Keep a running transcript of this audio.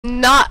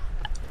not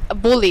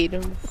bullied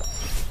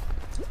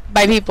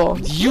by people.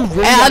 You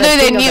really other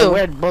than the you.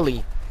 word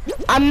bully.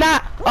 I'm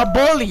not a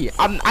bully.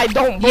 I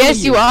don't bully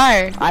Yes, you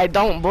are. I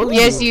don't bully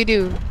Yes, you. you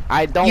do.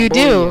 I don't You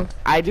bully do. you.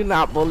 I do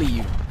not bully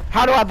you.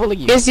 How do I bully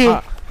you? Yes, you.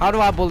 How do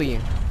I bully you?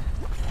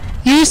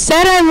 You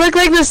said I look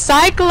like the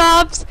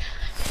Cyclops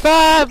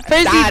from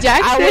Percy I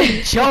Jackson.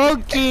 was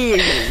joking.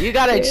 You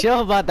gotta chill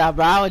about that,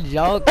 bro. I was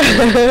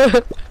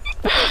joking.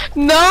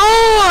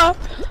 No.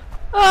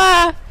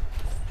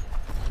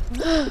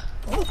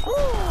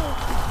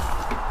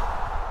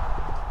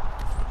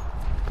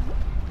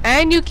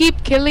 And you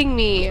keep killing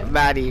me.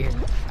 Maddie,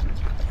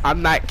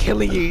 I'm not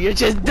killing you. You're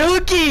just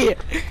dookie.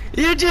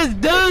 You're just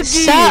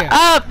dookie. Shut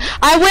up.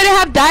 I wouldn't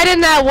have died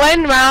in that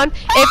one round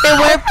if it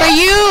weren't for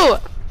you.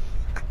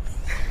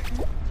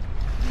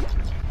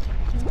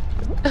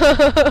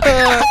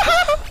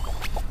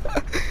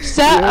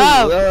 Shut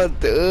up. So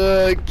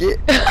dookie.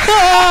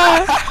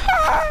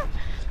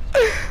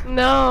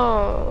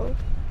 No.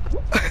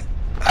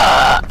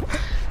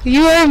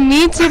 You are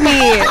mean to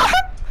me.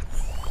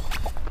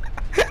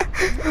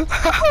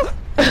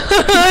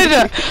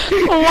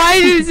 Why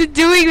is it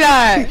doing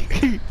that?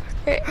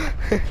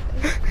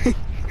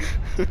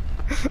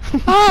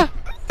 Ah.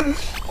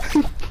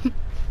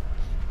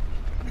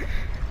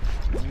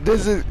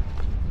 This is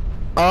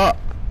Ah.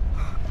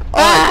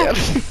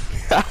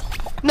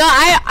 No,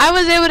 I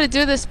was able to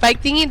do the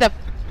spike thingy, the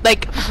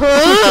like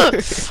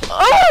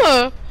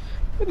oh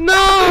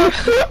no.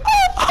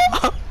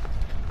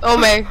 Oh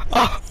my.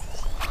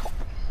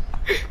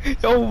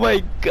 Oh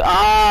my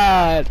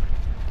god.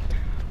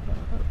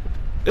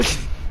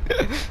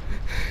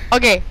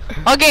 Okay.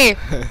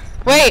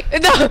 Wait.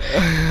 No.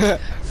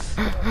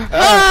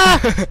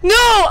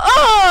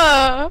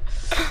 No.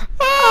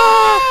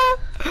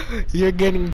 You're getting